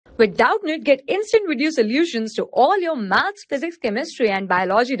With Doubtnut, get instant video solutions to all your maths, physics, chemistry, and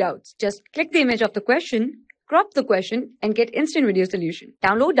biology doubts. Just click the image of the question, crop the question, and get instant video solution.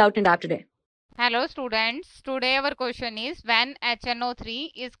 Download Doubtnut app today. Hello students, today our question is when HNO3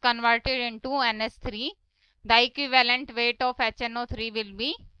 is converted into NS3, the equivalent weight of HNO3 will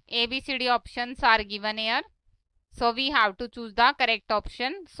be. ABCD options are given here. So we have to choose the correct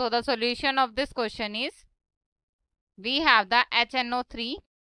option. So the solution of this question is, we have the HNO3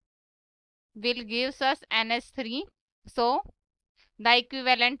 will gives us NS3. So the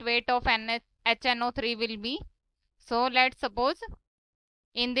equivalent weight of HNO3 will be. So let's suppose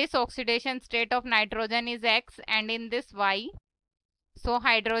in this oxidation state of nitrogen is X and in this Y. So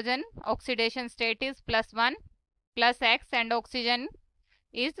hydrogen oxidation state is +1 plus X and oxygen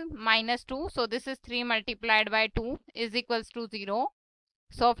is -2. So this is 3 multiplied by 2 is equals to 0.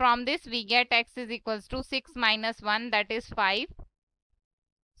 So from this we get X is equals to 6 minus 1, that is 5.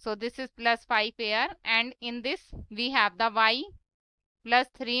 So this is +5 here, and in this we have the Y plus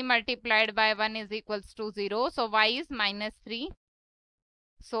 3 multiplied by 1 is equals to 0. So Y is -3.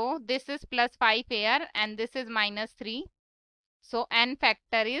 So this is +5 here and this is -3. So N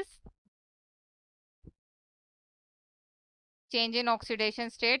factor is change in oxidation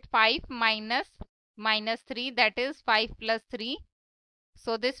state, 5 minus -3, that is 5 plus 3.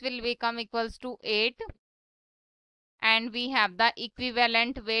 So this will become equals to 8. And we have the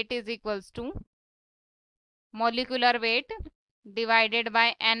equivalent weight is equals to molecular weight divided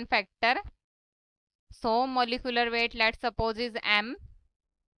by N factor. So molecular weight, let's suppose, is M.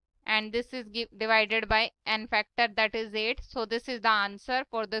 And this is divided by N factor, that is 8. So this is the answer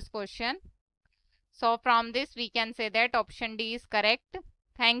for this question. So from this we can say that option D is correct.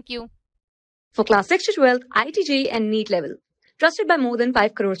 Thank you. For class 6 to 12, IIT JEE and NEET level. Trusted by more than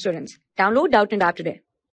 5 crore students. Download Doubtnut app today.